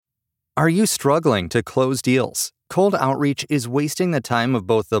Are you struggling to close deals? Cold outreach is wasting the time of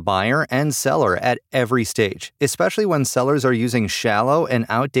both the buyer and seller at every stage, especially when sellers are using shallow and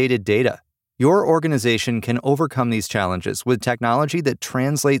outdated data. Your organization can overcome these challenges with technology that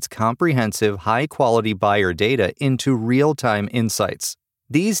translates comprehensive, high-quality buyer data into real-time insights.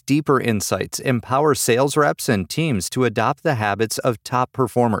 These deeper insights empower sales reps and teams to adopt the habits of top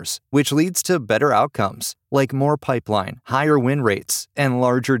performers, which leads to better outcomes, like more pipeline, higher win rates, and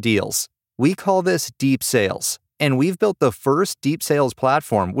larger deals. We call this deep sales, and we've built the first deep sales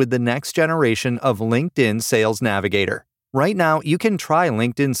platform with the next generation of LinkedIn Sales Navigator. Right now, you can try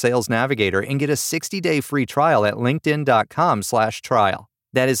LinkedIn Sales Navigator and get a 60-day free trial at linkedin.com/trial.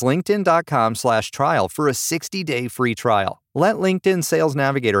 That is linkedin.com/trial for a 60-day free trial. Let LinkedIn Sales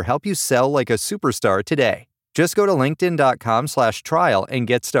Navigator help you sell like a superstar today. Just go to linkedin.com/trial and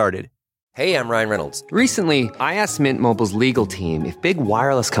get started. Hey, I'm Ryan Reynolds. Recently, I asked Mint Mobile's legal team if big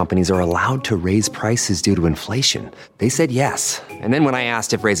wireless companies are allowed to raise prices due to inflation. They said yes. And then when I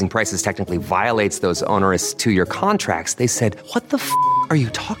asked if raising prices technically violates those onerous two-year contracts, they said, "What the f*** are you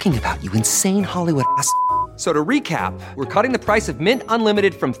talking about, you insane Hollywood ass?" So to recap, we're cutting the price of Mint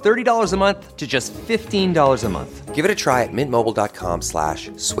Unlimited from $30 a month to just $15 a month. Give it a try at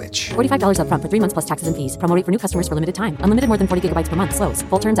mintmobile.com/switch. $45 up front for 3 months plus taxes and fees. Promo rate for new customers for limited time. Unlimited more than 40 gigabytes per month. Slows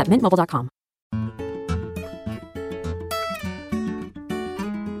full terms at mintmobile.com.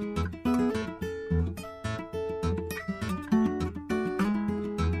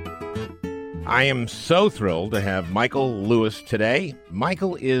 I am so thrilled to have Michael Lewis today.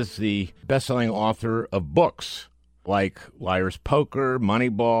 Michael is the best-selling author of books like Liar's Poker,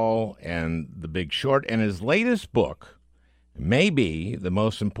 Moneyball, and The Big Short. And his latest book may be the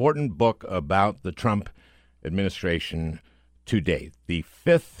most important book about the Trump administration to date, The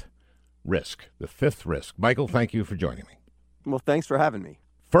Fifth Risk. The Fifth Risk. Michael, thank you for joining me. Well, thanks for having me.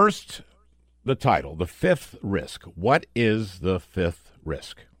 First, the title, The Fifth Risk. What is the fifth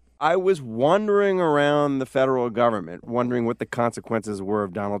risk? I was wandering around the federal government, wondering what the consequences were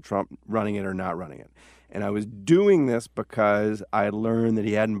of Donald Trump running it or not running it. And I was doing this because I learned that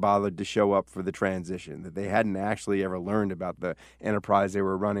he hadn't bothered to show up for the transition, that they hadn't actually ever learned about the enterprise they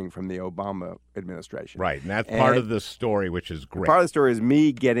were running from the Obama administration. Right, and that's part of the story, which is great. Part of the story is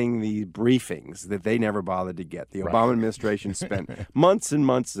me getting these briefings that they never bothered to get. The Obama administration spent months and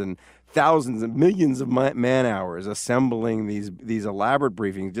months and thousands and millions of man hours assembling these elaborate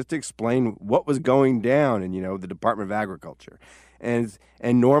briefings just to explain what was going down in, the Department of Agriculture. And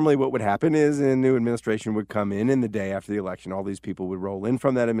normally what would happen is a new administration would come in the day after the election. All these people would roll in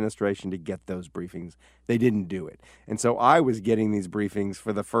from that administration to get those briefings. They didn't do it. And so I was getting these briefings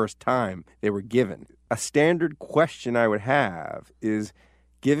for the first time they were given. A standard question I would have is,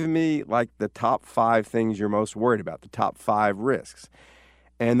 give me like the top 5 things you're most worried about, the top 5 risks.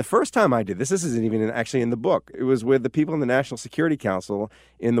 And the first time I did this isn't even actually in the book. It was with the people in the National Security Council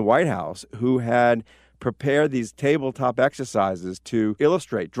in the White House who had prepared these tabletop exercises to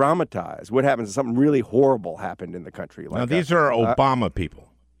illustrate, dramatize what happens if something really horrible happened in the country. Now, these are Obama people.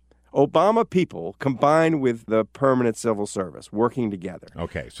 Obama people combined with the permanent civil service working together.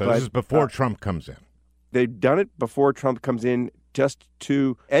 Okay, so this is before Trump comes in. They've done it before Trump comes in just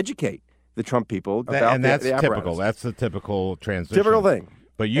to educate the Trump people about and that's the typical. That's the typical transition. Typical thing.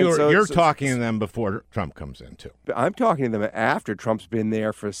 But you're talking to them before Trump comes in, too. I'm talking to them after Trump's been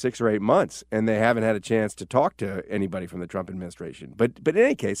there for 6 or 8 months, and they haven't had a chance to talk to anybody from the Trump administration. But in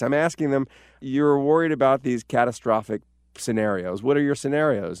any case, I'm asking them, you're worried about these catastrophic scenarios. What are your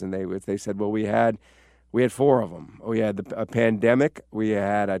scenarios? And they said, well, we had 4 of them. We had a pandemic. We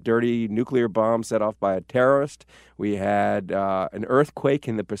had a dirty nuclear bomb set off by a terrorist. We had an earthquake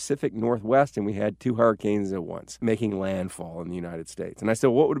in the Pacific Northwest, and we had 2 hurricanes at once making landfall in the United States. And I said,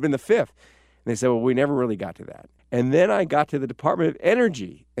 well, what would have been the 5th? And they said, well, we never really got to that. And then I got to the Department of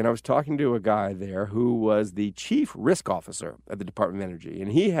Energy, and I was talking to a guy there who was the chief risk officer at the Department of Energy.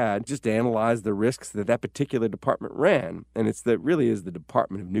 And he had just analyzed the risks that particular department ran. And really is the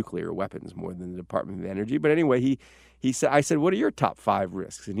Department of Nuclear Weapons more than the Department of Energy. But anyway, he said, I said, what are your top 5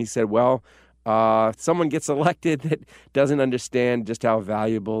 risks? And he said, well, someone gets elected that doesn't understand just how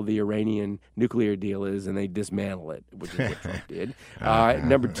valuable the Iranian nuclear deal is, and they dismantle it, which is what Trump did.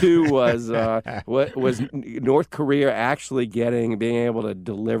 Number 2 was North Korea actually being able to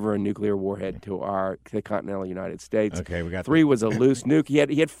deliver a nuclear warhead to the continental United States. Okay, we got 3 was a loose nuke.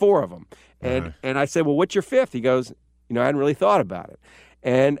 He had 4 of them, and I said, well, what's your 5th? He goes, I hadn't really thought about it,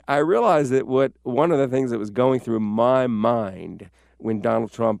 and I realized that one of the things that was going through my mind when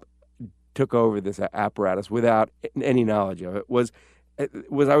Donald Trump took over this apparatus without any knowledge of it was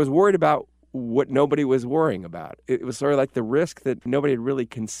I was worried about what nobody was worrying about. It was sort of like the risk that nobody had really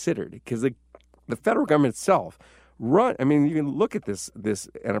considered, because the federal government itself you can look at this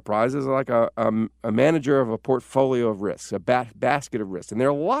enterprise as like a manager of a portfolio of risks, a basket of risks, and there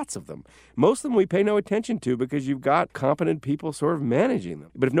are lots of them. Most of them we pay no attention to because you've got competent people sort of managing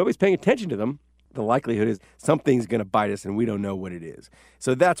them. But if nobody's paying attention to them, the likelihood is something's going to bite us and we don't know what it is.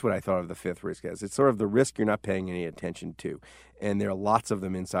 So that's what I thought of the fifth risk as. It's sort of the risk you're not paying any attention to. And there are lots of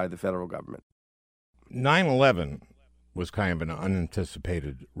them inside the federal government. 9/11 was kind of an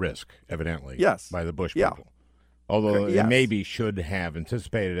unanticipated risk, evidently, yes, by the Bush yeah. people. Although Yes. they maybe should have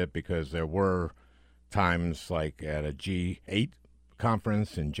anticipated it, because there were times like at a G8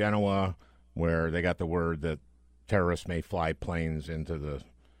 conference in Genoa where they got the word that terrorists may fly planes into the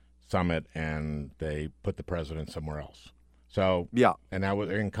summit, and they put the president somewhere else. So, yeah. And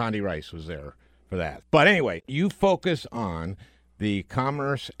Condi Rice was there for that. But anyway, you focus on the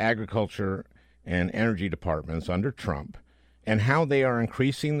Commerce, Agriculture, and Energy departments under Trump and how they are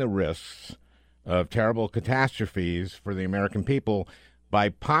increasing the risks of terrible catastrophes for the American people by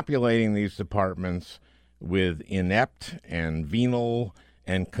populating these departments with inept and venal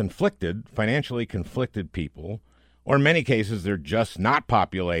and financially conflicted people, or in many cases, they're just not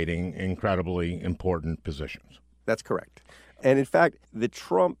populating incredibly important positions. That's correct. And in fact, the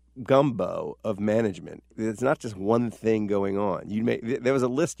Trump gumbo of management, it's not just one thing going on. There was a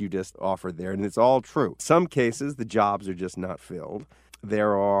list you just offered there, and it's all true. Some cases, the jobs are just not filled.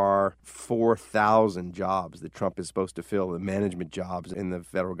 There are 4,000 jobs that Trump is supposed to fill, the management jobs in the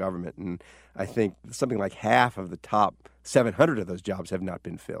federal government. And I think something like half of the top 700 of those jobs have not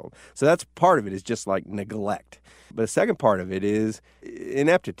been filled. So that's part of it, is just like neglect. But the second part of it is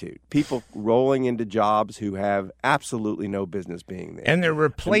ineptitude. People rolling into jobs who have absolutely no business being there. And they're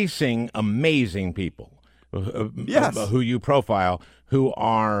replacing amazing people yes. who you profile, who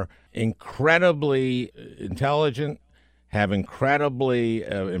are incredibly intelligent, have incredibly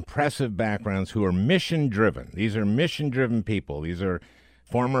impressive backgrounds, who are mission-driven. These are mission-driven people. These are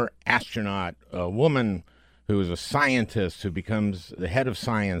former astronaut, a woman who is a scientist who becomes the head of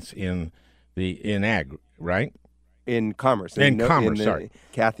science in ag, right? In commerce. Sorry.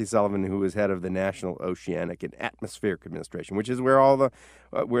 Kathy Sullivan, who was head of the National Oceanic and Atmospheric Administration, which is where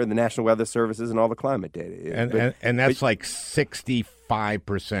where the National Weather Service is and all the climate data is. And that's like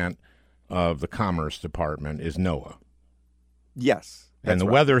 65% of the Commerce Department is NOAA. Yes. And the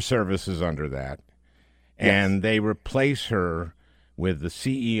right. Weather Service is under that. And yes. they replace her with the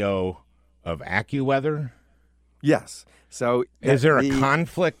CEO of AccuWeather. Yes. So is there a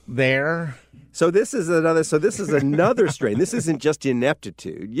conflict there? So this is another strain. This isn't just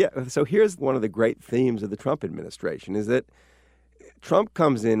ineptitude. Yeah. So here's one of the great themes of the Trump administration, is that Trump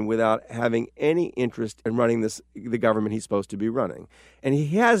comes in without having any interest in running the government he's supposed to be running. And he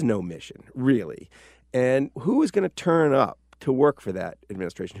has no mission, really. And who is going to turn up to work for that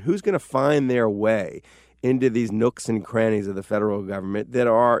administration? Who's going to find their way into these nooks and crannies of the federal government that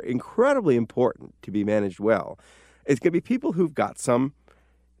are incredibly important to be managed well? It's going to be people who've got some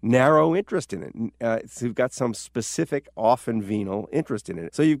narrow interest in it, who've got some specific, often venal interest in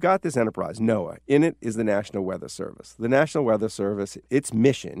it. So you've got this enterprise, NOAA. In it is the National Weather Service. The National Weather Service, its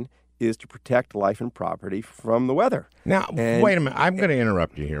mission is to protect life and property from the weather. Now, wait a minute. I'm going to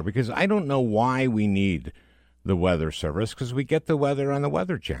interrupt you here, because I don't know why we need the Weather Service, because we get the weather on the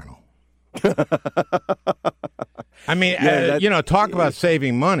Weather Channel. I mean, talk about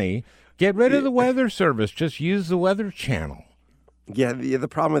saving money. Get rid of the Weather Service. Just use the Weather Channel. Yeah, the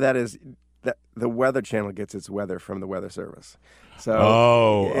problem with that is that the Weather Channel gets its weather from the Weather Service.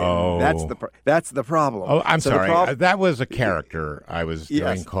 So that's the problem. Oh, I'm sorry. That was a character I was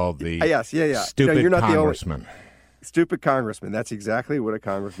doing called the stupid congressman. Stupid congressman. That's exactly what a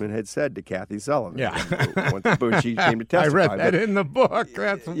congressman had said to Kathy Sullivan. Yeah. When she came to testify. I read that in the book.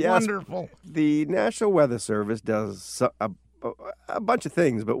 That's wonderful. The National Weather Service does a bunch of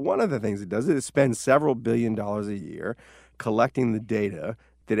things, but one of the things it does is it spends several $1 billion a year collecting the data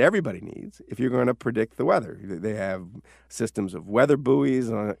that everybody needs if you're going to predict the weather. They have systems of weather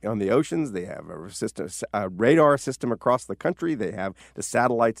buoys on the oceans. They have a radar system across the country. They have the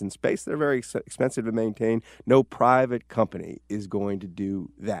satellites in space that are very expensive to maintain. No private company is going to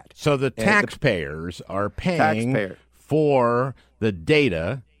do that. So the taxpayers are paying for the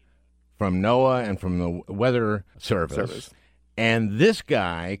data from NOAA and from the Weather Service. And this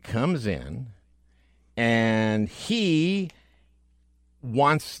guy comes in and he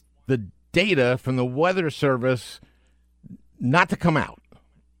wants the data from the Weather Service not to come out,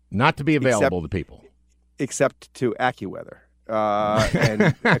 not to be available to people. Except to AccuWeather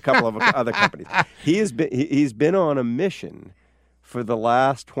and a couple of other companies. He's been on a mission for the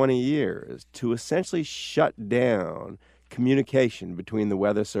last 20 years to essentially shut down communication between the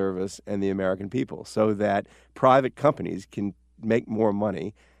Weather Service and the American people so that private companies can make more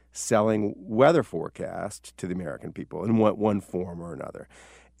money selling weather forecasts to the American people in one form or another.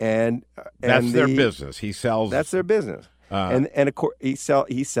 And that's their business. He sells. That's their business. And of course he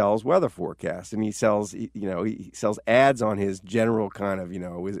sells weather forecasts, and he sells ads on his general kind of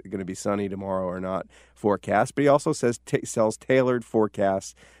is it going to be sunny tomorrow or not forecast. But he also sells tailored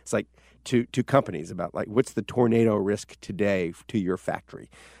forecasts. It's like to companies about like what's the tornado risk today to your factory.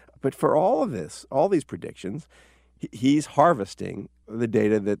 But for all of this, all these predictions, he's harvesting the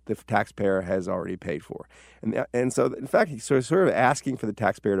data that the taxpayer has already paid for, and so in fact he's sort of asking for the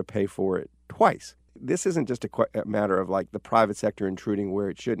taxpayer to pay for it twice. This isn't just a matter of like the private sector intruding where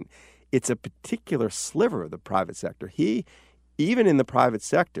it shouldn't. It's a particular sliver of the private sector. He, even in the private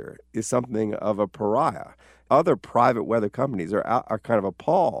sector, is something of a pariah. Other private weather companies are kind of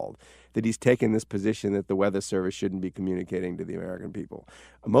appalled that he's taken this position that the Weather Service shouldn't be communicating to the American people.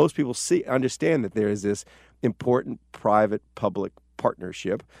 Most people understand that there is this important private-public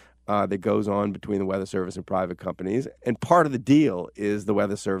partnership that goes on between the Weather Service and private companies. And part of the deal is the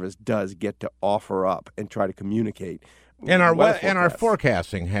Weather Service does get to offer up and try to communicate. And our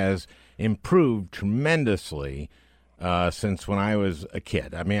forecasting has improved tremendously since when I was a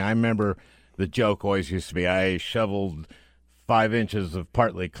kid. I mean, I remember the joke always used to be, I shoveled 5 inches of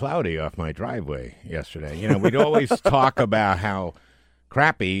partly cloudy off my driveway yesterday. We'd always talk about how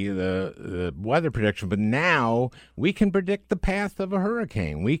crappy the weather prediction, but now we can predict the path of a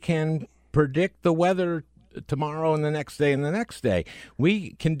hurricane. We can predict the weather tomorrow and the next day and the next day.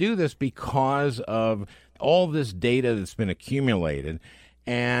 We can do this because of all this data that's been accumulated,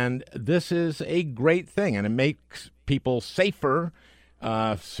 and this is a great thing, and it makes people safer.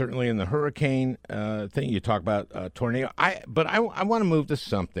 Certainly in the hurricane thing, you talk about tornado. But I want to move to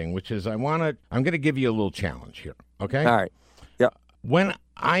something, which is I'm going to give you a little challenge here. Okay. All right. Yeah. When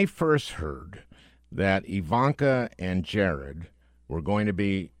I first heard that Ivanka and Jared were going to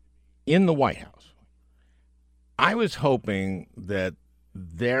be in the White House, I was hoping that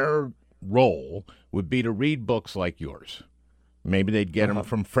their role would be to read books like yours. Maybe they'd get them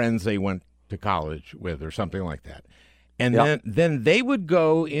from friends they went to college with or something like that. And then they would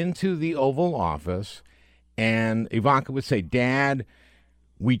go into the Oval Office, and Ivanka would say, Dad,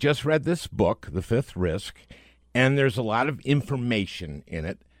 we just read this book, The Fifth Risk, and there's a lot of information in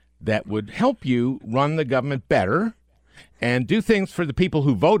it that would help you run the government better and do things for the people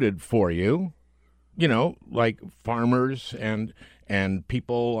who voted for you, like farmers and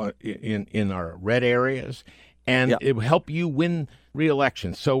people in our red areas, and it will help you win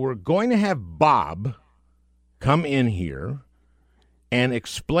re-election. So we're going to have Bob come in here and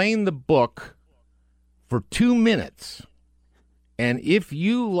explain the book for 2 minutes. And if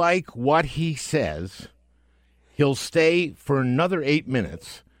you like what he says, he'll stay for another 8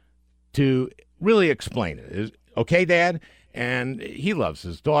 minutes to really explain it. Okay, Dad? And he loves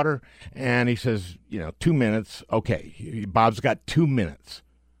his daughter. And he says, 2 minutes. Okay, Bob's got 2 minutes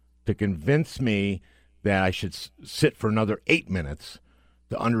to convince me that I should sit for another 8 minutes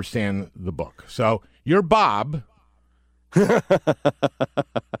to understand the book. So you're Bob.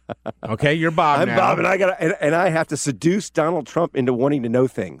 Okay, you're Bob. I'm now. Bob, and I have to seduce Donald Trump into wanting to know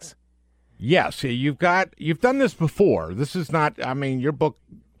things. Yes, you've done this before. This is not. I mean, your book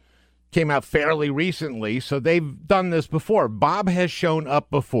came out fairly recently, so they've done this before. Bob has shown up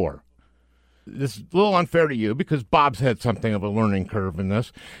before. This is a little unfair to you because Bob's had something of a learning curve in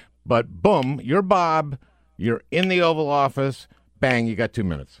this. But boom, you're Bob. You're in the Oval Office. Bang, you got 2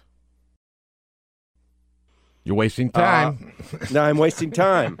 minutes. You're wasting time. No, I'm wasting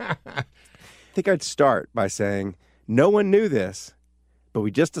time. I think I'd start by saying no one knew this, but we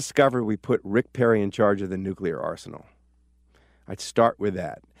just discovered we put Rick Perry in charge of the nuclear arsenal. I'd start with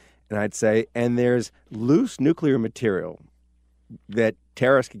that. And I'd say, and there's loose nuclear material that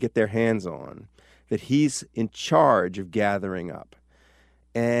terrorists could get their hands on that he's in charge of gathering up.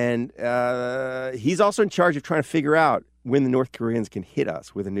 And he's also in charge of trying to figure out when the North Koreans can hit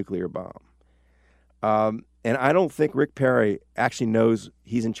us with a nuclear bomb. And I don't think Rick Perry actually knows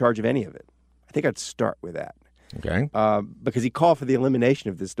he's in charge of any of it. I think I'd start with that. Okay. Because he called for the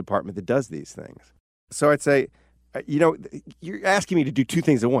elimination of this department that does these things. So I'd say, you're asking me to do two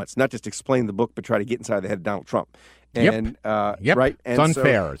things at once, not just explain the book, but try to get inside the head of Donald Trump. And, yep. Right? It's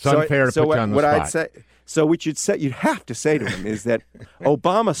unfair. It's unfair to put you on the spot. I'd say, so what you'd have to say to him is that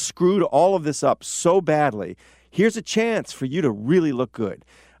Obama screwed all of this up so badly. Here's a chance for you to really look good.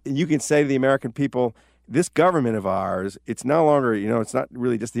 And you can say to the American people, this government of ours, it's no longer, it's not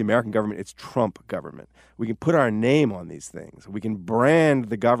really just the American government, it's Trump government. We can put our name on these things. We can brand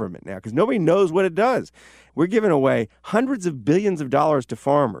the government now because nobody knows what it does. We're giving away hundreds of billions of dollars to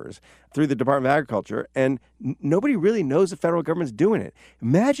farmers through the Department of Agriculture, and nobody really knows the federal government's doing it.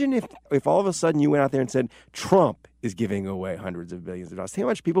 Imagine if all of a sudden you went out there and said, Trump is giving away hundreds of billions of dollars. Think how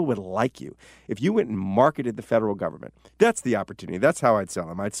much people would like you if you went and marketed the federal government. That's the opportunity. That's how I'd sell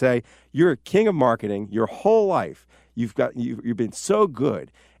them. I'd say, you're a king of marketing your whole life. You've been so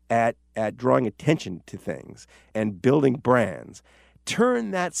good at drawing attention to things and building brands.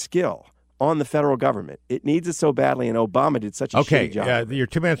 Turn that skill on the federal government. It needs it so badly, and Obama did such a shitty job. Your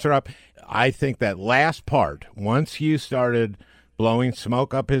 2 minutes are up. I think that last part, once you started blowing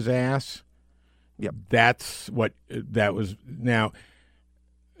smoke up his ass, yep, that's what that was. Now,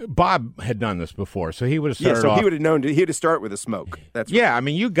 Bob had done this before, so he would have started off. He would have known. He had to start with the smoke. That's right. I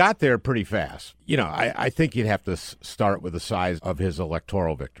mean, you got there pretty fast. I think you'd have to start with the size of his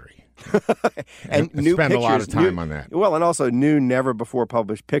electoral victory. and spend new pictures, a lot of time on that. Well, and also new, never before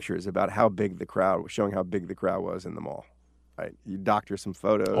published pictures about how big the crowd was, showing how big the crowd was in the mall. Right? You doctor some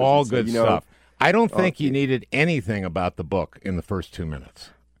photos. All good stuff. I don't think you needed anything about the book in the first 2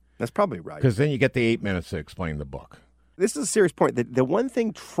 minutes. That's probably right. Because then you get the 8 minutes to explain the book. This is a serious point. The one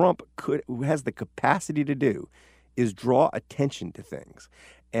thing Trump has the capacity to do is draw attention to things.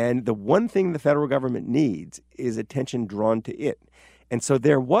 And the one thing the federal government needs is attention drawn to it. And so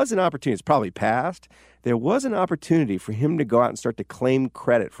there was an opportunity, it's probably passed, there was an opportunity for him to go out and start to claim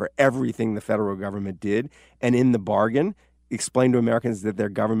credit for everything the federal government did, and in the bargain, explain to Americans that their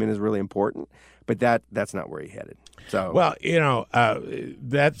government is really important. But that's not where he headed. So, well,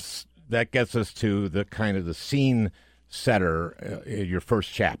 that gets us to the kind of the scene setter in your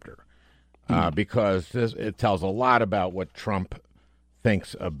first chapter, because it tells a lot about what Trump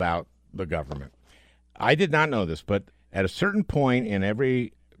thinks about the government. I did not know this, but at a certain point in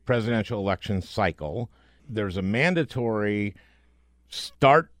every presidential election cycle, there's a mandatory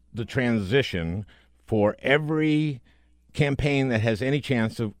start the transition for every campaign that has any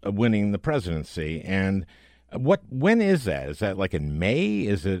chance of winning the presidency. And when is that? Is that like in May?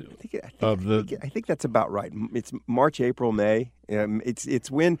 Is it I think that's about right. It's March, April, May.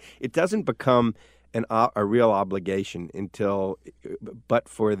 It's when it doesn't become a real obligation except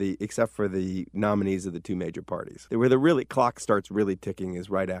for the nominees of the two major parties. Where the really clock starts really ticking is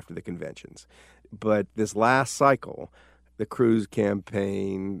right after the conventions. But this last cycle, the Cruz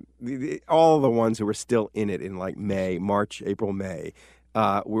campaign, all the ones who were still in it in like March, April, May,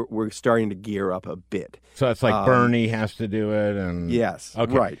 we're starting to gear up a bit. So it's like Bernie has to do it, and yes,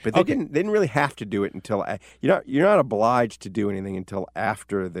 okay. Right. But they didn't really have to do it until you're not obliged to do anything until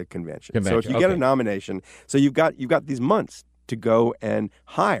after the convention. So if you get a nomination, so you've got these months to go and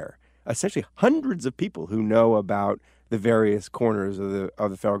hire essentially hundreds of people who know about the various corners of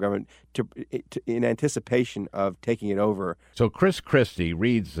the federal government in anticipation of taking it over. So Chris Christie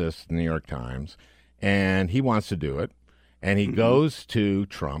reads this in the New York Times, and he wants to do it. And he goes to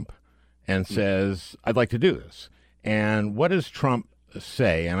Trump and says, I'd like to do this. And what does Trump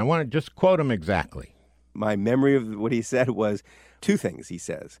say? And I want to just quote him exactly. My memory of what he said was two things he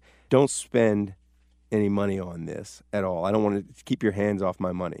says. Don't spend any money on this at all. I don't want to keep your hands off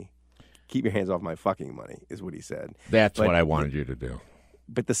my money. Keep your hands off my fucking money is what he said. That's what I wanted you to do.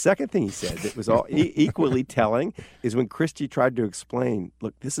 But the second thing he said that was all equally telling is when Christie tried to explain,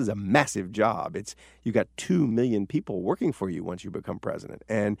 look, this is a massive job. You got 2 million people working for you once you become president,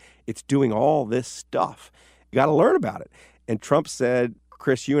 and it's doing all this stuff. You got to learn about it. And Trump said,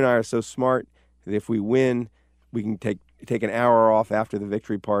 Chris, you and I are so smart that if we win, we can take an hour off after the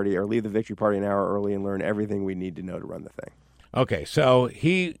victory party or leave the victory party an hour early and learn everything we need to know to run the thing. Okay, so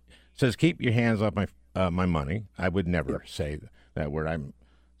he says, keep your hands off my money. I would never say that word. I'm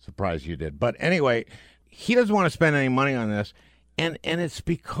surprised you did. But anyway, he doesn't want to spend any money on this, and it's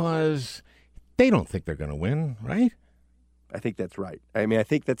because they don't think they're going to win, right? I think that's right. I mean, I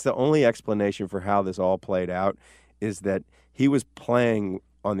think that's the only explanation for how this all played out is that he was playing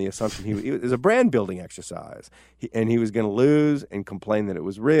on the assumption it was a brand-building exercise, and he was going to lose and complain that it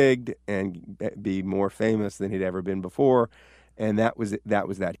was rigged and be more famous than he'd ever been before. And that was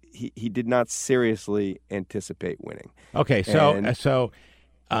that. He did not seriously anticipate winning. Okay,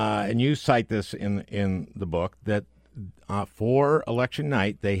 and you cite this in the book that for election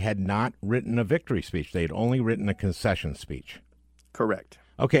night they had not written a victory speech; they had only written a concession speech. Correct.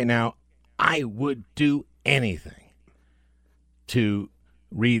 Okay, now I would do anything to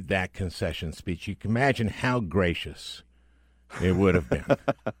read that concession speech. You can imagine how gracious it would have been.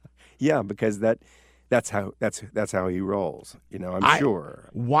 Yeah, because that's how he rolls. I'm sure.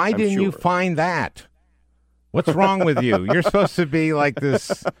 Why didn't you find that? What's wrong with you? You're supposed to be like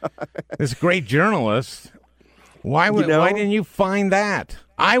this great journalist. Why didn't you find that?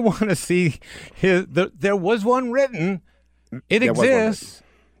 I want to see there was one written. It exists.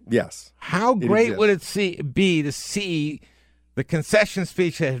 Yes. How great would it be to see the concession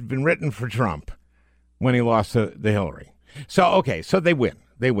speech that had been written for Trump when he lost to Hillary? So they win.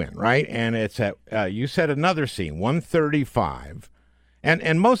 They win, right? And it's at, you said another scene, 135.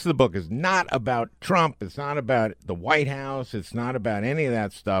 And most of the book is not about Trump. It's not about the White House. It's not about any of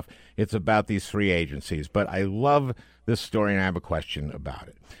that stuff. It's about these three agencies. But I love this story, and I have a question about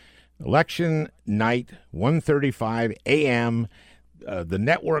it. Election night, 1:35 a.m., the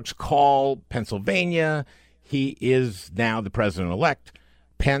networks call Pennsylvania. He is now the president-elect.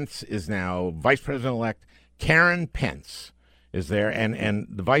 Pence is now vice president-elect. Karen Pence is there, and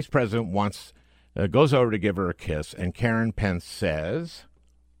the vice president goes over to give her a kiss, and Karen Pence says,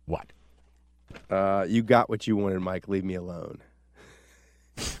 what? You got what you wanted, Mike. Leave me alone.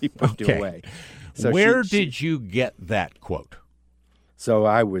 He pushed it away. So where did you get that quote? So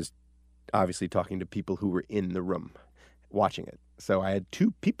I was obviously talking to people who were in the room watching it. So I had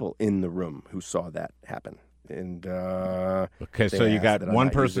two people in the room who saw that happen. And okay, so you got one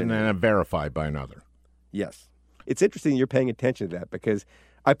person and a verified by another. Yes. It's interesting you're paying attention to that because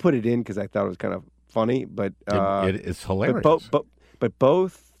I put it in because I thought it was kind of funny, but it is hilarious. But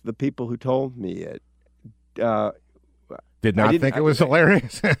both the people who told me it did not think it was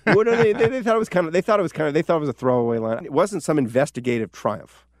hilarious. Well, no, they thought it was a throwaway line. It wasn't some investigative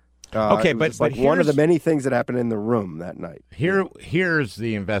triumph. Okay, but like one of the many things that happened in the room that night. Here's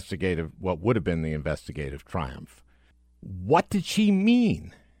the what would have been the investigative triumph. What did she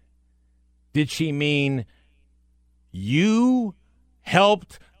mean? Did she mean you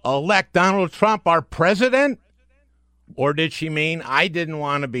helped elect Donald Trump our president? Or did she mean I didn't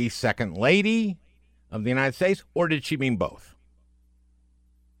want to be second lady of the United States? Or did she mean both?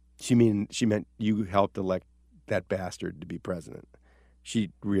 She meant you helped elect that bastard to be president.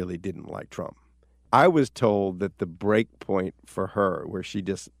 She really didn't like Trump. I was told that the break point for her, where she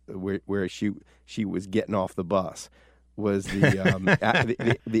was getting off the bus, was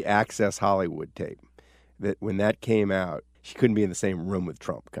the Access Hollywood tape. That when that came out, she couldn't be in the same room with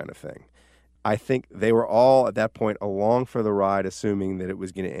Trump, kind of thing. I think they were all at that point along for the ride, assuming that it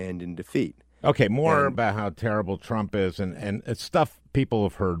was going to end in defeat. Okay, about how terrible Trump is, and it's stuff people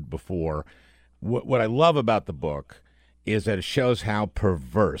have heard before. What I love about the book is that it shows how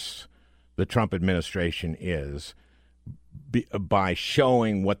perverse the Trump administration is by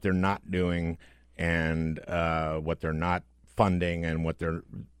showing what they're not doing and what they're not funding and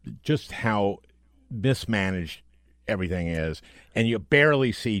just how mismanaged everything is. And you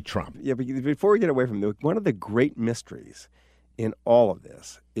barely see Trump. Yeah, but before we get away from one of the great mysteries in all of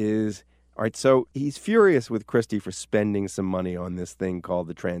this is, all right, so he's furious with Christie for spending some money on this thing called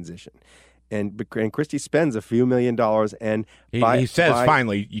the transition. And Christie spends a few $1 million, and he says,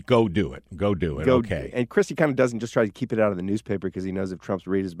 finally, you go do it. Go do it. Okay. And Christie kind of doesn't just try to keep it out of the newspaper because he knows if Trump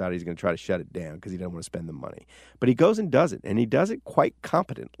reads about it, he's going to try to shut it down because he doesn't want to spend the money. But he goes and does it, and he does it quite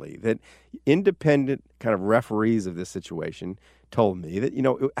competently. That independent kind of referees of this situation told me that,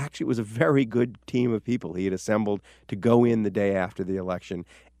 it was a very good team of people he had assembled to go in the day after the election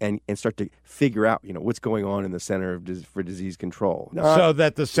and start to figure out, what's going on in the Center for Disease Control. So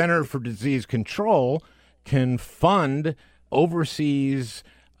that the Center for Disease Control can fund overseas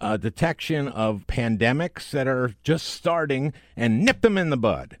detection of pandemics that are just starting and nip them in the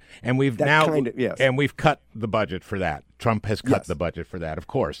bud. And we've cut the budget for that. Trump has cut the budget for that, of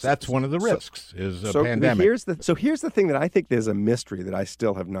course. That's one of the risks is a pandemic. Here's the thing that I think there's a mystery that I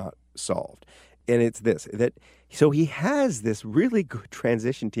still have not solved. And it's this, so he has this really good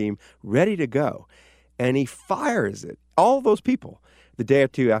transition team ready to go, and he fires it, all those people, the day or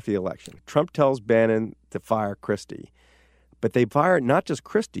two after the election. Trump tells Bannon to fire Christie, but they fire not just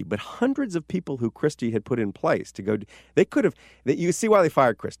Christie, but hundreds of people who Christie had put in place to go. They could have. You see why they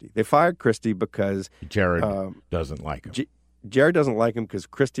fired Christie. They fired Christie because Jared doesn't like him. Jared doesn't like him because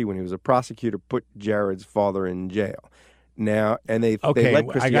Christie, when he was a prosecutor, put Jared's father in jail. Now, and they let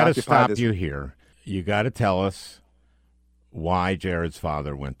Christie I got to stop you here. You got to tell us why Jared's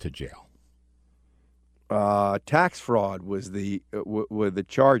father went to jail. Tax fraud was were the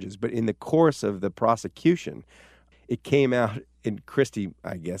charges, but in the course of the prosecution, it came out, and Christie,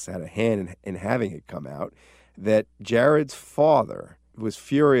 I guess, had a hand in having it come out, that Jared's father was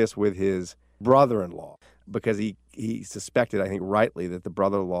furious with his brother-in-law because he suspected, I think rightly, that the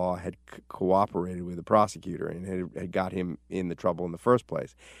brother-in-law had cooperated with the prosecutor and had got him in the trouble in the first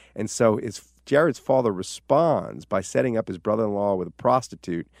place. And so Jared's father responds by setting up his brother-in-law with a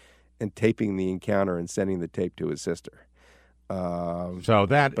prostitute and taping the encounter and sending the tape to his sister. So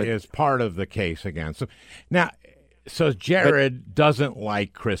that is part of the case against him. Now, so Jared doesn't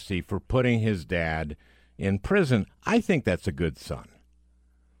like Christie for putting his dad in prison. I think that's a good son.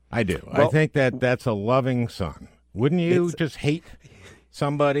 I do. Well, I think that's a loving son. Wouldn't you just hate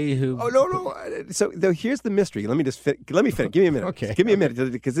somebody who... Oh, no. So here's the mystery. Let me finish. Give me a minute. Okay. Give me a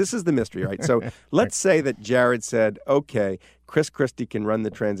minute, because this is the mystery, right? So let's say that Jared said, okay, Chris Christie can run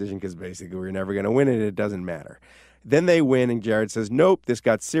the transition because basically we're never going to win it. It doesn't matter. Then they win, and Jared says, nope, this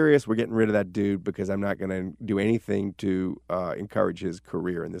got serious. We're getting rid of that dude because I'm not going to do anything to encourage his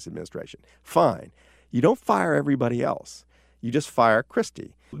career in this administration. Fine. You don't fire everybody else. You just fire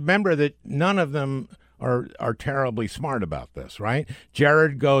Christie. Remember that none of them are terribly smart about this, right?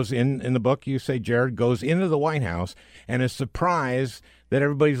 Jared goes in the book, you say Jared goes into the White House and is surprised that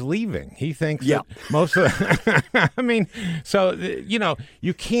everybody's leaving. He thinks that most of I mean, so,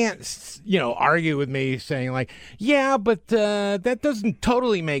 you can't, argue with me saying like, yeah, but that doesn't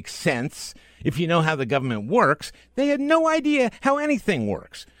totally make sense if you know how the government works. They had no idea how anything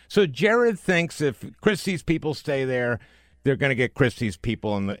works. So Jared thinks if Christie's people stay there, they're going to get Christie's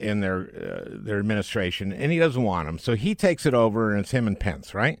people in their administration, and he doesn't want them. So he takes it over, and it's him and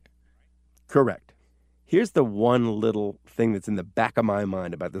Pence, right? Correct. Here's the one little thing that's in the back of my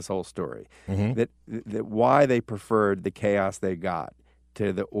mind about this whole story, that why they preferred the chaos they got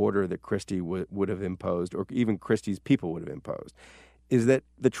to the order that Christie would have imposed, or even Christie's people would have imposed, is that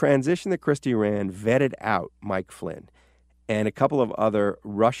the transition that Christie ran vetted out Mike Flynn and a couple of other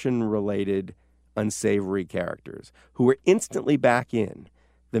Russian-related unsavory characters who were instantly back in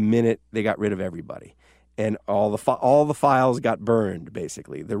the minute they got rid of everybody. And all the files got burned,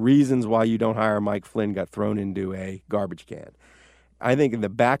 basically. The reasons why you don't hire Mike Flynn got thrown into a garbage can. I think in the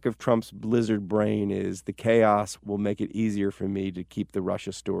back of Trump's lizard brain is the chaos will make it easier for me to keep the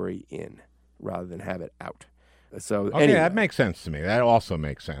Russia story in rather than have it out. So anyway. That makes sense to me. That also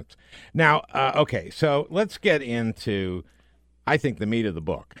makes sense. Now, so let's get into, I think, the meat of the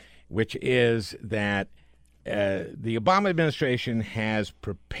book, which is that the Obama administration has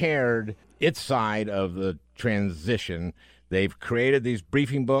prepared its side of the transition. They've created these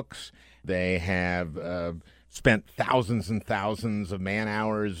briefing books. They have spent thousands and thousands of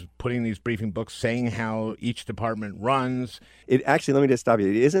man-hours putting these briefing books, saying how each department runs. Let me just stop you.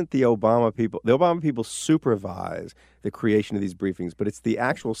 It isn't the Obama people. The Obama people supervise the creation of these briefings, but it's the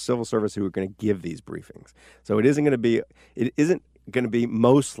actual civil service who are going to give these briefings. So it isn't going to be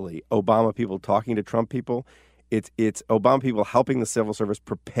mostly Obama people talking to Trump people. It's Obama people helping the civil service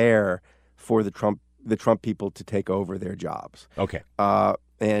prepare for the Trump people to take over their jobs. Okay.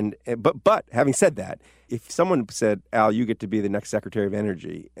 But having said that, if someone said, Al, you get to be the next Secretary of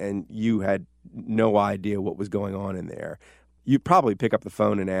Energy, and you had no idea what was going on in there, you'd probably pick up the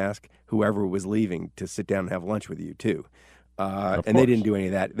phone and ask whoever was leaving to sit down and have lunch with you too. And they didn't do any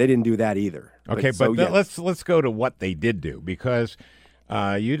of that. They didn't do that either. Okay, let's go to what they did do, because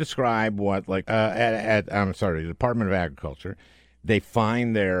you describe what, like, at the Department of Agriculture, they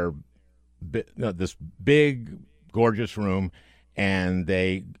find this big, gorgeous room, and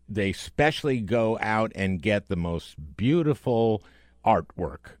they specially go out and get the most beautiful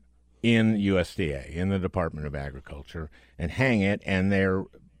artwork in USDA, in the Department of Agriculture, and hang it, and they're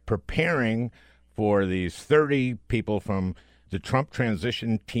preparing for these 30 people from the Trump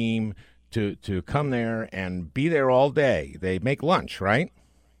transition team to come there and be there all day. They make lunch, right?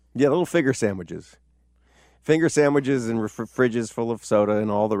 Yeah, little finger sandwiches. Finger sandwiches and fridges full of soda and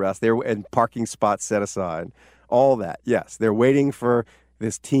all the rest. And parking spots set aside. All that, yes. They're waiting for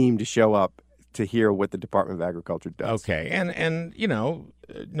this team to show up to hear what the Department of Agriculture does. Okay, and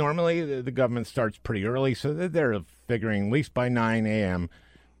normally the government starts pretty early, so they're figuring at least by 9 a.m.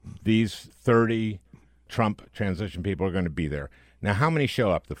 these 30 Trump transition people are going to be there. Now, how many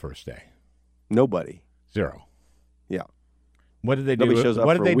show up the first day? Nobody. 0. Yeah. What did they do?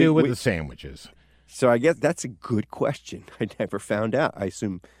 What did they do with the sandwiches? So I guess that's a good question. I never found out. I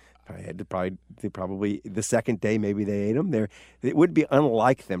assume they probably the second day maybe they ate them. It would be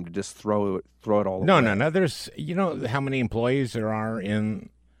unlike them to just throw it all away. No. There's how many employees there are in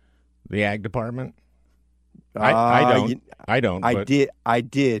the ag department? I don't. I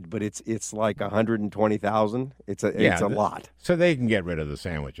did, but it's like 120,000. It's a lot. So they can get rid of the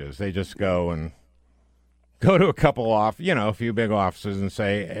sandwiches. They just go to a couple a few big offices and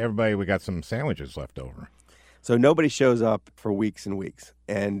say, everybody, we got some sandwiches left over. So nobody shows up for weeks and weeks.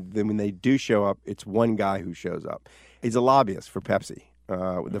 And then when they do show up, it's one guy who shows up. He's a lobbyist for Pepsi,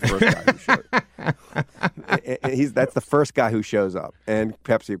 the first guy who shows up. That's the first guy who shows up. And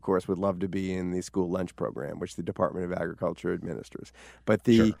Pepsi, of course, would love to be in the school lunch program, which the Department of Agriculture administers. But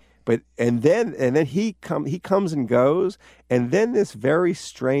And then he comes and goes, and then this very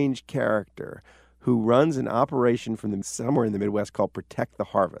strange character who runs an operation from somewhere in the Midwest called Protect the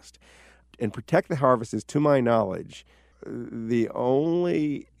Harvest. And Protect the Harvest is, to my knowledge, the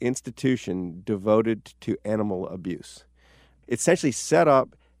only institution devoted to animal abuse. It's essentially set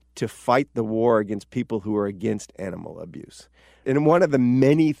up to fight the war against people who are against animal abuse. And one of the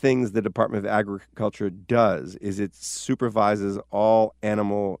many things the Department of Agriculture does is it supervises all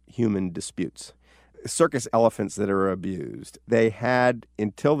animal-human disputes. Circus elephants that are abused, they had,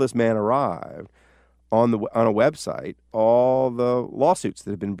 until this man arrived, on a website, all the lawsuits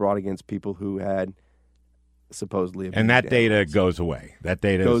that have been brought against people who had supposedly abused And that data animals. goes away. That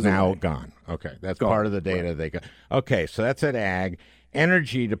data is now gone. Okay, that's Gone. part of the data Right. they got. Okay, so that's at Ag.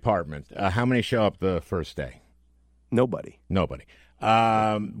 Energy Department, how many show up the first day? Nobody. Nobody.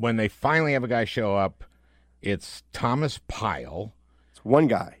 When they finally have a guy show up, it's Thomas Pyle. It's one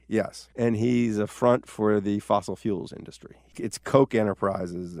guy, yes. And he's a front for the fossil fuels industry. It's Koch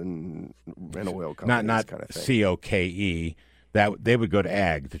Enterprises and oil companies, Not kind of thing. COKE. That they would go to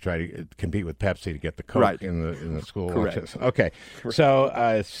Ag to try to compete with Pepsi to get the Coke Right. in the school Correct. lunches. Okay, so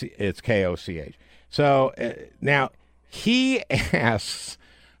it's KOCH. So now he asks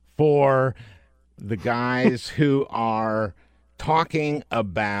for the guys who are talking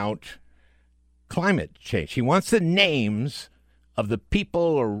about climate change. He wants the names of the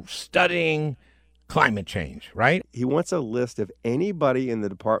people who are studying climate change, right? He wants a list of anybody in the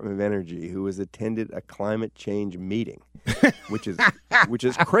Department of Energy who has attended a climate change meeting, which is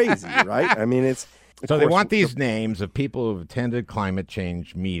crazy, right? I mean, it's So they want these names of people who have attended climate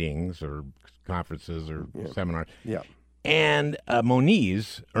change meetings or conferences or seminars. Yeah. And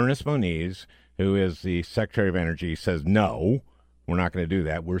Ernest Moniz, who is the Secretary of Energy, says, no, we're not going to do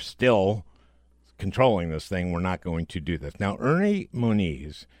that. We're still controlling this thing. We're not going to do this. Now, Ernie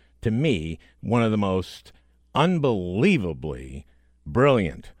Moniz, to me, one of the most unbelievably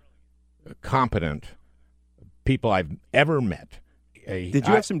brilliant, competent people I've ever met. Did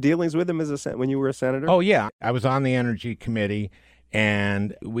you have some dealings with him when you were a senator? Oh, yeah. I was on the Energy Committee,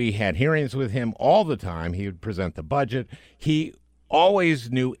 and we had hearings with him all the time. He would present the budget. He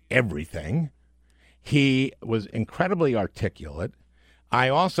always knew everything. He was incredibly articulate. I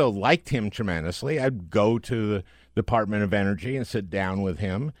also liked him tremendously. I'd go to the Department of Energy and sit down with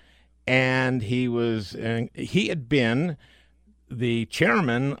him. And he had been the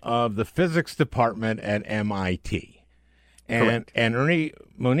chairman of the physics department at MIT. And Ernie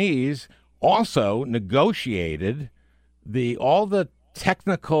Moniz also negotiated all the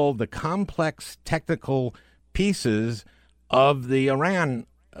complex technical pieces of the Iran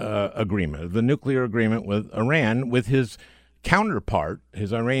agreement, the nuclear agreement with Iran, with his counterpart,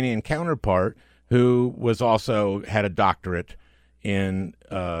 his Iranian counterpart, who was also had a doctorate in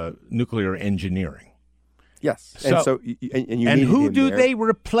nuclear engineering. Yes. So, and who do they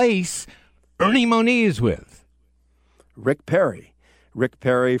replace Ernie Moniz with? Rick Perry,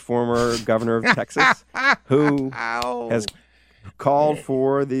 former governor of Texas, who has called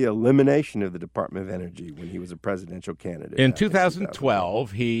for the elimination of the Department of Energy when he was a presidential candidate. In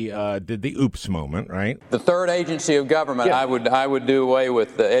 2012, he did the oops moment, right? The third agency of government, Yeah. I would do away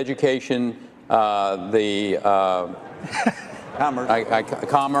with the education,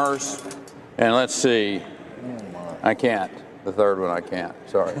 commerce, and let's see, I can't. The third one I can't.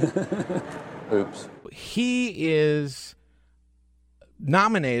 Sorry. Oops. He is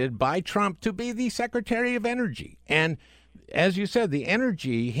nominated by Trump to be the Secretary of Energy. And as you said, the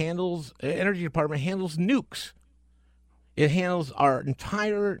Energy Department handles nukes. It handles our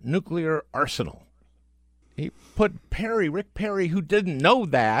entire nuclear arsenal. He put Rick Perry, who didn't know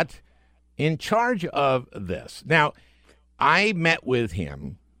that, in charge of this. Now, I met with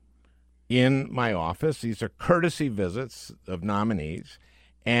him in my office. These are courtesy visits of nominees.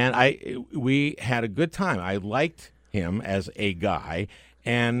 And we had a good time. I liked him as a guy.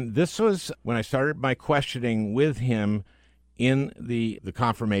 And this was when I started my questioning with him in the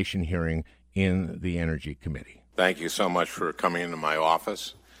confirmation hearing in the Energy Committee. Thank you so much for coming into my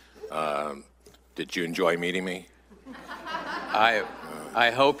office. Did you enjoy meeting me? I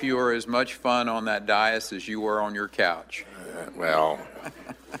hope you were as much fun on that dais as you were on your couch. Well,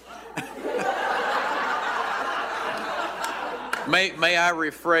 May I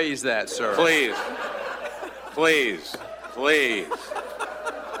rephrase that, sir? please.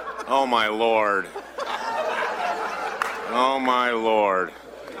 Oh, my Lord. Oh, my Lord.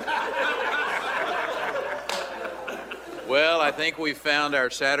 Well, I think we found our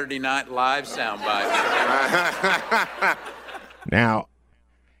Saturday Night Live soundbite. Now,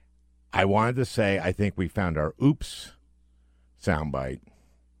 I wanted to say I think we found our oops soundbite.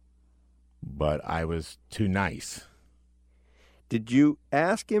 but I was too nice. Did you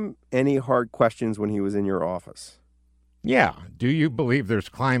ask him any hard questions when he was in your office? Yeah. Do you believe there's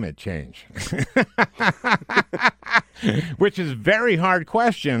climate change? Which is a very hard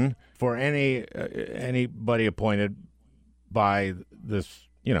question for anybody appointed by this,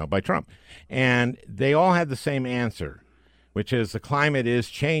 by Trump. And they all had the same answer, which is the climate is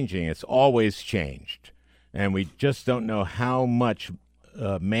changing. It's always changed. And we just don't know how much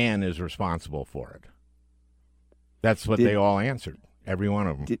man is responsible for it. That's what they all answered, every one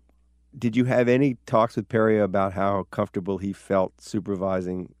of them. Did you have any talks with Perry about how comfortable he felt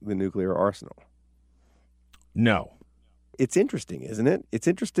supervising the nuclear arsenal? No. It's interesting, isn't it? It's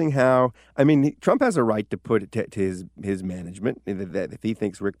interesting how, Trump has a right to put it to his management, that if he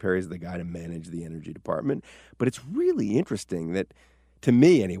thinks Rick Perry is the guy to manage the Energy Department. But it's really interesting that, to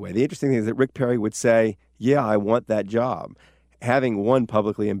me anyway, the interesting thing is that Rick Perry would say, yeah, I want that job, having, one,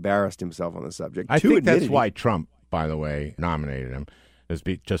 publicly embarrassed himself on the subject. I think that's why Trump, by the way, nominated him,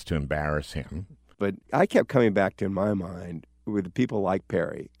 just to embarrass him. But I kept coming back to, in my mind, with people like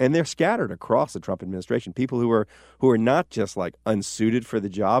Perry, and they're scattered across the Trump administration, people who are not just like unsuited for the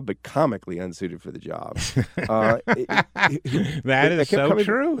job, but comically unsuited for the job. That is so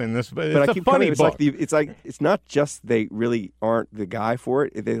true. In this, but it's a funny book. It's not just they really aren't the guy for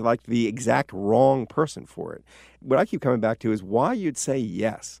it; they're like the exact wrong person for it. What I keep coming back to is why you'd say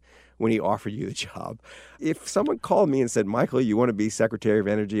yes when he offered you the job. If someone called me and said, Michael, you want to be Secretary of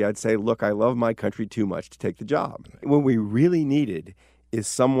Energy, I'd say, look, I love my country too much to take the job. What we really needed is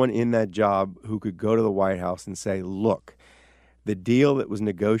someone in that job who could go to the White House and say, look, the deal that was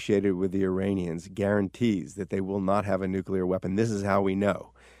negotiated with the Iranians guarantees that they will not have a nuclear weapon. This is how we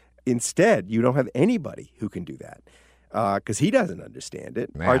know. Instead, you don't have anybody who can do that. Because he doesn't understand it.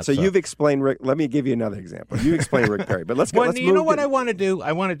 All right, so you've explained Rick. Let me give you another example. You explain Rick Perry, but let's go. Well, you know what I want to do?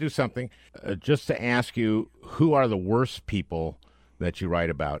 I want to do something just to ask you, who are the worst people that you write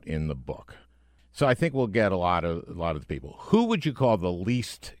about in the book? So I think we'll get a lot of the people. Who would you call the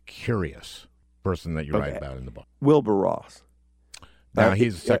least curious person that you write about in the book? Wilbur Ross. Now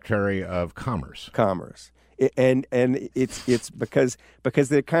he's Secretary of Commerce. And it's because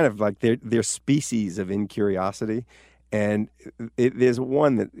they're kind of like they're species of incuriosity. And there's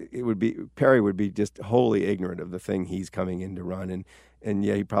one that Perry would be just wholly ignorant of the thing he's coming in to run. And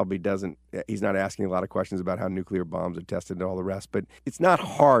yeah, he probably doesn't, he's not asking a lot of questions about how nuclear bombs are tested and all the rest. But it's not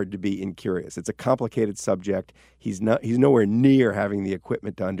hard to be incurious. It's a complicated subject. He's nowhere near having the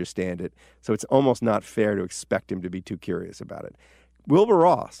equipment to understand it. So it's almost not fair to expect him to be too curious about it. Wilbur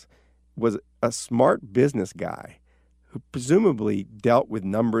Ross was a smart business guy who presumably dealt with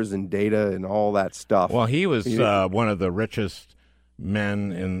numbers and data and all that stuff. Well, he was one of the richest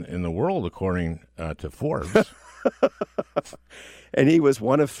men in the world, according to Forbes. And he was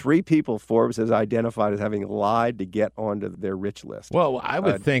one of 3 people Forbes has identified as having lied to get onto their rich list. Well, I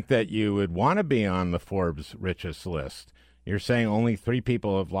would think that you would want to be on the Forbes richest list. You're saying only 3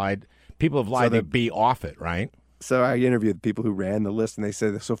 people have lied. People have lied to be off it, right? So I interviewed the people who ran the list, and they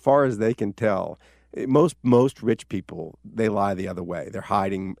said, so far as they can tell, most rich people, they lie the other way. They're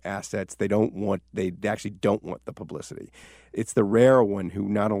hiding assets. They actually don't want the publicity. It's the rare one who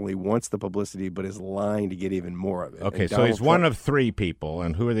not only wants the publicity, but is lying to get even more of it. Okay, so he's one of 3 people,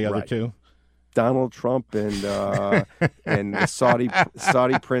 and who are the other 2? Donald Trump and the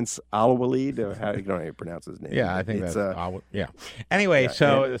Saudi Prince Al Walid. I don't know how you pronounce his name. Yeah, I think that's yeah. Anyway,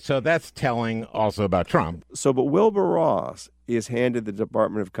 so that's telling also about Trump. But Wilbur Ross is handed the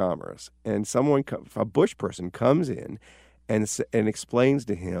Department of Commerce, and a Bush person comes in and explains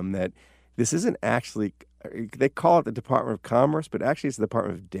to him that this isn't actually. They call it the Department of Commerce, but actually it's the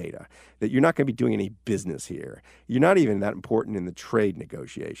Department of Data, that you're not going to be doing any business here. You're not even that important in the trade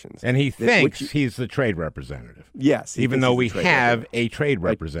negotiations. And he thinks he's the trade representative. Yes. Even though we have a trade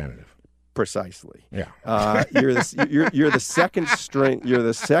representative. Precisely. Yeah. You're the second string. You're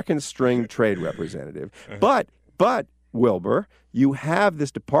the second string trade representative. But Wilbur, you have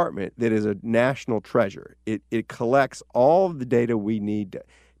this department that is a national treasure. It collects all of the data we need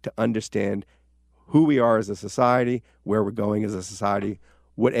to understand who we are as a society, where we're going as a society,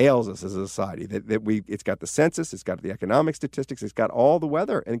 what ails us as a society. It's got the census, it's got the economic statistics, it's got all the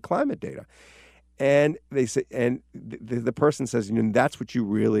weather and climate data. And they say, and the person says, that's what you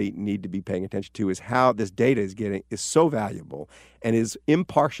really need to be paying attention to, is how this data is so valuable and is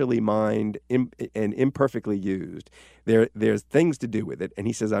impartially mined and imperfectly used. There's things to do with it. And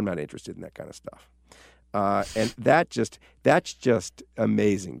he says, I'm not interested in that kind of stuff. And that's just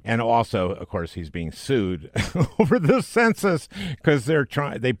amazing. And also, of course, he's being sued over the census because they're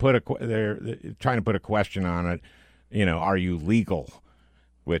trying to put a question on it. Are you legal?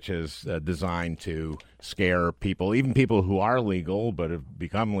 which is designed to scare people, even people who are legal but have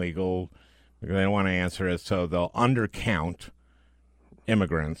become legal. They don't want to answer it, so they'll undercount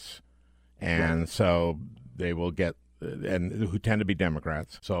immigrants, and so they will get, and who tend to be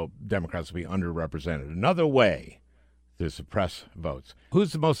Democrats, so Democrats will be underrepresented. Another way to suppress votes.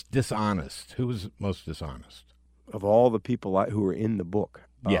 Who's the most dishonest? Who was most dishonest? Of all the people who are in the book.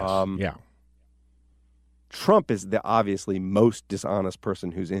 Yes, yeah. Trump is the obviously most dishonest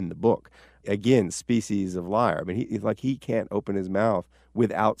person who's in the book. Again, species of liar. I mean, he can't open his mouth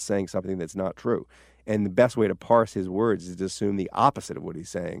without saying something that's not true. And the best way to parse his words is to assume the opposite of what he's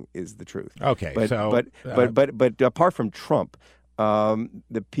saying is the truth. Okay, but apart from Trump,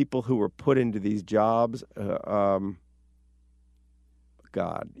 the people who were put into these jobs,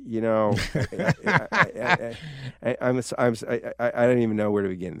 God, you know, I don't even know where to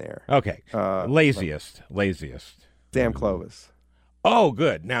begin there. Okay, laziest. Sam Clovis. Oh,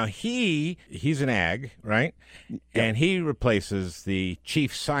 good. Now he's an ag, right? Yep. And he replaces the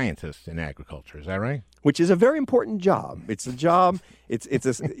chief scientist in agriculture. Is that right? Which is a very important job. It's a job.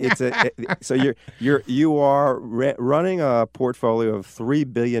 So you are running a portfolio of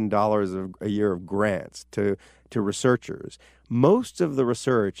 $3 billion a year of grants to researchers. Most of the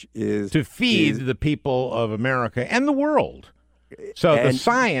research is to feed the people of America and the world. So the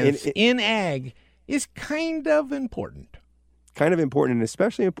science in ag is kind of important. Kind of important, and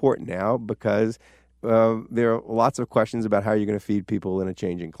especially important now because there are lots of questions about how you're going to feed people in a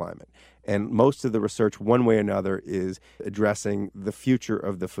changing climate. And most of the research, one way or another, is addressing the future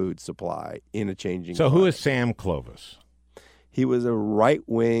of the food supply in a changing climate. So who is Sam Clovis? He was a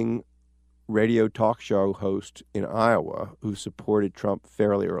right-wing radio talk show host in Iowa who supported Trump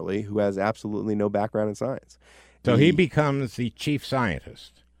fairly early, who has absolutely no background in science. So he becomes the chief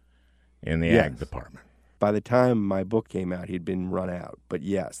scientist in the ag department. By the time my book came out, he'd been run out. But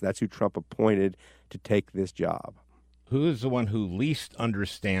yes, that's who Trump appointed to take this job. Who is the one who least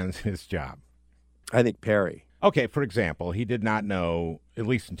understands his job? I think Perry. Okay, for example, he did not know, at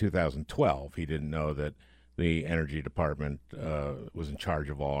least in 2012, he didn't know that the Energy Department was in charge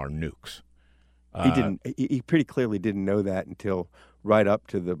of all our nukes. He didn't. He pretty clearly didn't know that until right up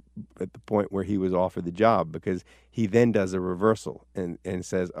to at the point where he was offered the job, because he then does a reversal and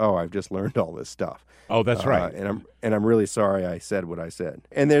says, "Oh, I've just learned all this stuff." Oh, that's right. And I'm really sorry I said what I said.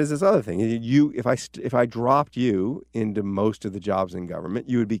 And there's this other thing. If I dropped you into most of the jobs in government,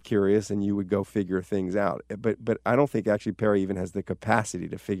 you would be curious and you would go figure things out. But I don't think actually Perry even has the capacity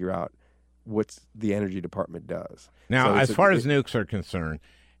to figure out what the Energy Department does. Now, so as far as nukes are concerned,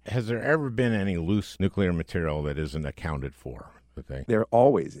 has there ever been any loose nuclear material that isn't accounted for? There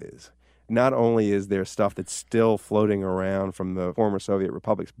always is. Not only is there stuff that's still floating around from the former Soviet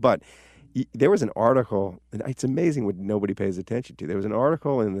republics, but there was an article, and it's amazing what nobody pays attention to. There was an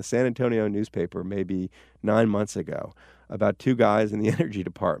article in the San Antonio newspaper maybe 9 months ago about two guys in the Energy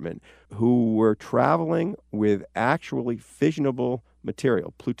Department who were traveling with actually fissionable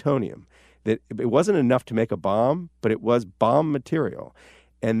material, plutonium. That it wasn't enough to make a bomb, but it was bomb material.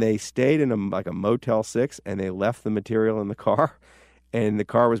 And they stayed in a Motel 6, and they left the material in the car, and the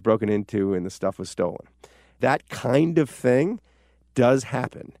car was broken into and the stuff was stolen. That kind of thing does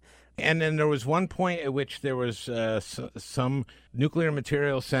happen. And then there was one point at which there was some nuclear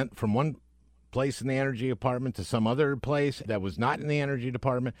material sent from one place in the Energy Department to some other place that was not in the Energy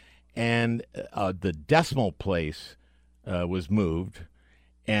Department, and the decimal place was moved.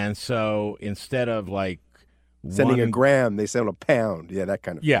 And so instead of like sending a gram, they send a pound. Yeah, that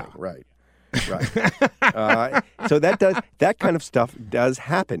kind of thing. Right. So that kind of stuff does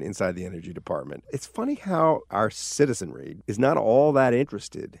happen inside the Energy Department. It's funny how our citizenry is not all that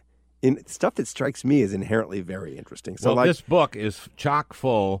interested in stuff that strikes me as inherently very interesting. So this book is chock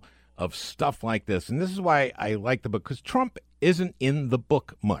full of stuff like this. And this is why I like the book, because Trump isn't in the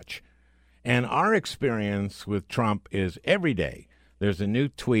book much. And our experience with Trump is every day there's a new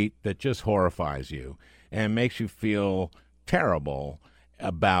tweet that just horrifies you and makes you feel terrible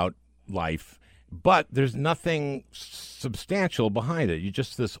about life, but there's nothing substantial behind it. You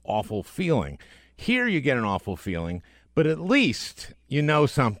just this awful feeling. Here you get an awful feeling, but at least you know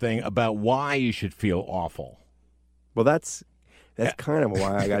something about why you should feel awful. Well, that's kind of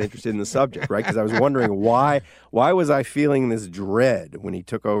why I got interested in the subject, right? Because I was wondering why was I feeling this dread when he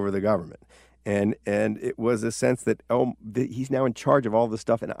took over the government? And it was a sense that he's now in charge of all this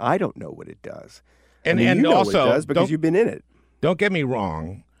stuff, and I don't know what it does. And you know also, what it does because you've been in it. Don't get me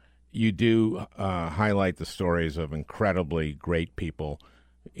wrong. You do highlight the stories of incredibly great people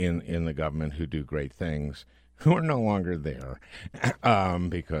in the government who do great things, who are no longer there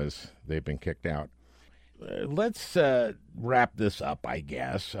because they've been kicked out. let's wrap this up, I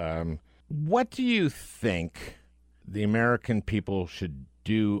guess. What do you think the American people should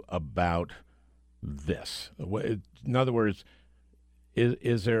do about this? In other words,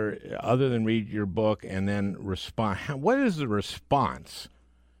 is there, other than read your book and then respond, what is the response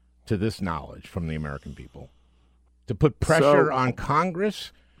to this knowledge from the American people? To put pressure on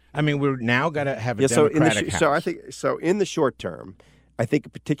Congress? I mean, we're now got to have a Democratic House. So I think in the short term, I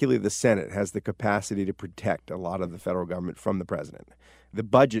think particularly the Senate has the capacity to protect a lot of the federal government from the president. The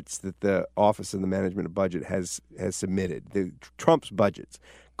budgets that the Office of the Management of Budget has submitted, Trump's budgets,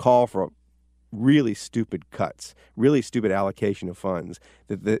 call for really stupid cuts, really stupid allocation of funds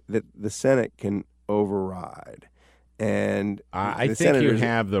that the Senate can override. And I think you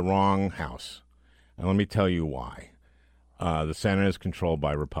have the wrong House. And let me tell you why. The Senate is controlled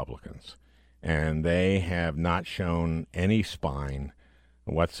by Republicans, and they have not shown any spine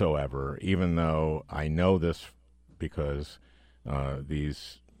whatsoever, even though I know this because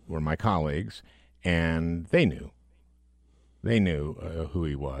these were my colleagues, and they knew. They knew who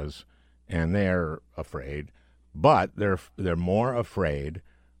he was, and they're afraid. But they're more afraid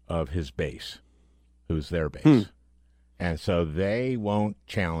of his base, who's their base. And so they won't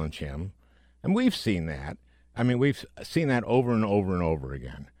challenge him. And we've seen that. I mean, we've seen that over and over and over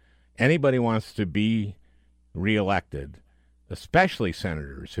again. Anybody wants to be reelected, especially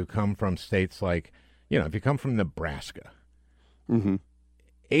senators who come from states like, if you come from Nebraska,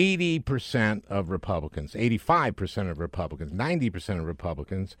 80% of Republicans, 85% of Republicans, 90% of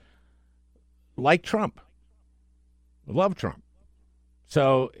Republicans like Trump, love Trump.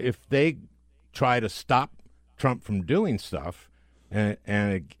 So if they try to stop Trump from doing stuff and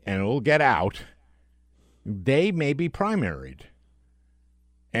it will get out, they may be primaried.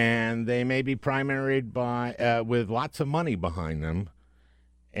 And they may be primaried by with lots of money behind them,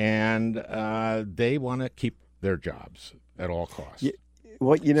 and they want to keep their jobs at all costs. Yeah,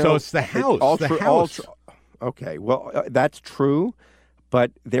 well, so it's the House. Okay, well, that's true,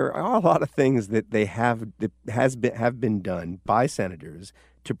 but there are a lot of things that have been done by senators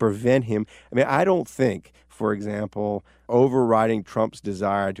to prevent him. I mean, I don't think, for example, overriding Trump's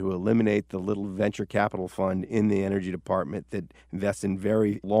desire to eliminate the little venture capital fund in the Energy Department that invests in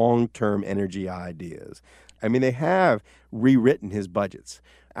very long-term energy ideas. I mean, they have rewritten his budgets.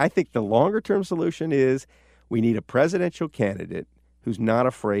 I think the longer-term solution is we need a presidential candidate who's not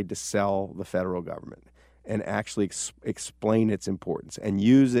afraid to sell the federal government and actually explain its importance and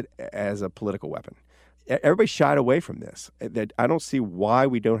use it as a political weapon. Everybody shied away from this. I don't see why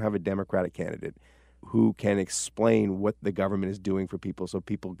we don't have a Democratic candidate who can explain what the government is doing for people, so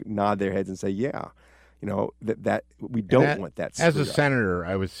people nod their heads and say, "Yeah, that we don't want that." As a senator,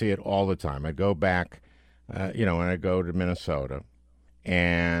 I would see it all the time. I go back, when I go to Minnesota,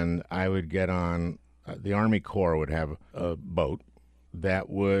 and I would get on. The Army Corps would have a boat that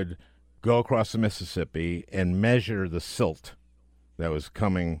would go across the Mississippi and measure the silt that was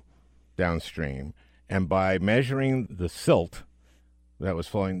coming downstream. And by measuring the silt that was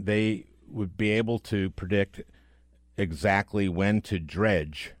flowing, they would be able to predict exactly when to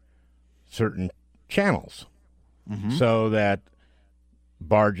dredge certain channels so that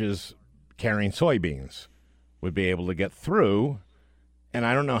barges carrying soybeans would be able to get through. And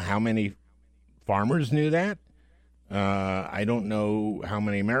I don't know how many farmers knew that. I don't know how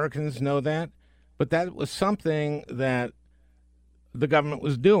many Americans know that. But that was something that the government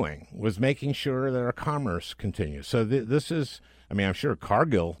was doing, was making sure that our commerce continues. So this is, I'm sure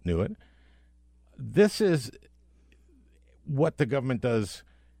Cargill knew it. This is what the government does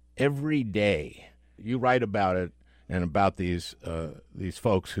every day. You write about it and about these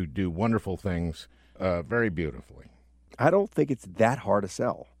folks who do wonderful things very beautifully. I don't think it's that hard to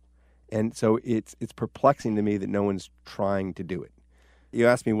sell. And so it's perplexing to me that no one's trying to do it. You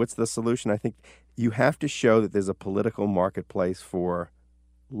asked me, what's the solution? I think you have to show that there's a political marketplace for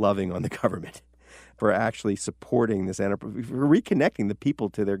loving on the government, for actually supporting this enterprise, for reconnecting the people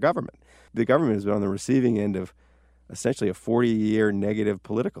to their government. The government has been on the receiving end of essentially a 40-year negative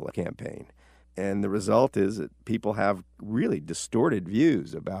political campaign. And the result is that people have really distorted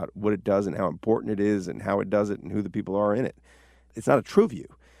views about what it does and how important it is and how it does it and who the people are in it. It's not a true view.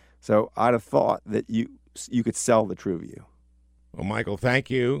 So I'd have thought that you could sell the true view. Well, Michael, thank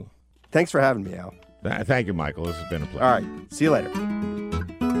you. Thanks for having me, Al. Thank you, Michael. This has been a pleasure. All right. See you later.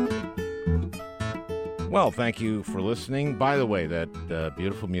 Well, thank you for listening. By the way, that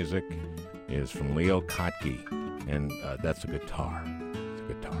beautiful music is from Leo Kottke, and that's a guitar. It's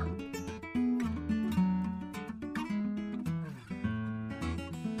a guitar.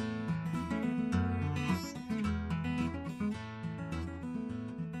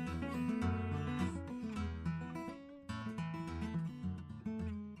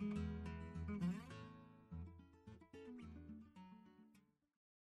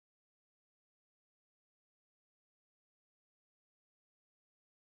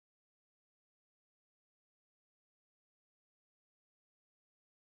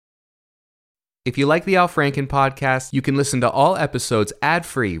 If you like the Al Franken podcast, you can listen to all episodes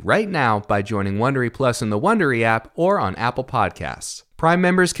ad-free right now by joining Wondery Plus in the Wondery app or on Apple Podcasts. Prime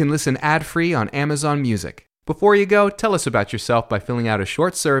members can listen ad-free on Amazon Music. Before you go, tell us about yourself by filling out a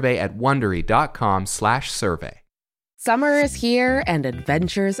short survey at Wondery.com/survey. Summer is here and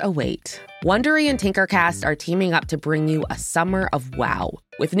adventures await. Wondery and Tinkercast are teaming up to bring you a summer of wow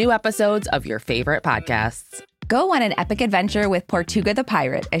with new episodes of your favorite podcasts. Go on an epic adventure with Tortuga the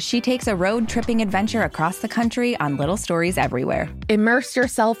Pirate as she takes a road-tripping adventure across the country on Little Stories Everywhere. Immerse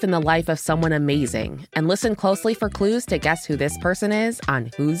yourself in the life of someone amazing and listen closely for clues to guess who this person is on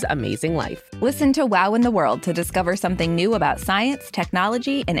Whose Amazing Life. Listen to Wow in the World to discover something new about science,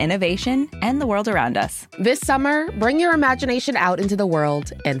 technology, and innovation, and the world around us. This summer, bring your imagination out into the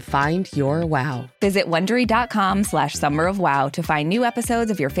world and find your wow. Visit Wondery.com/Summer of Wow to find new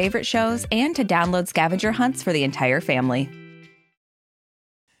episodes of your favorite shows and to download scavenger hunts for the entire family.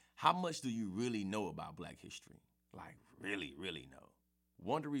 How much do you really know about Black history? Like, really, really know.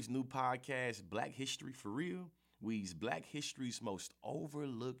 Wondery's new podcast, Black History for Real, weaves Black history's most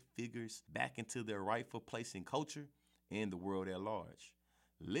overlooked figures back into their rightful place in culture and the world at large.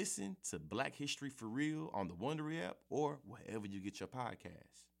 Listen to Black History for Real on the Wondery app or wherever you get your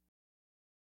podcasts.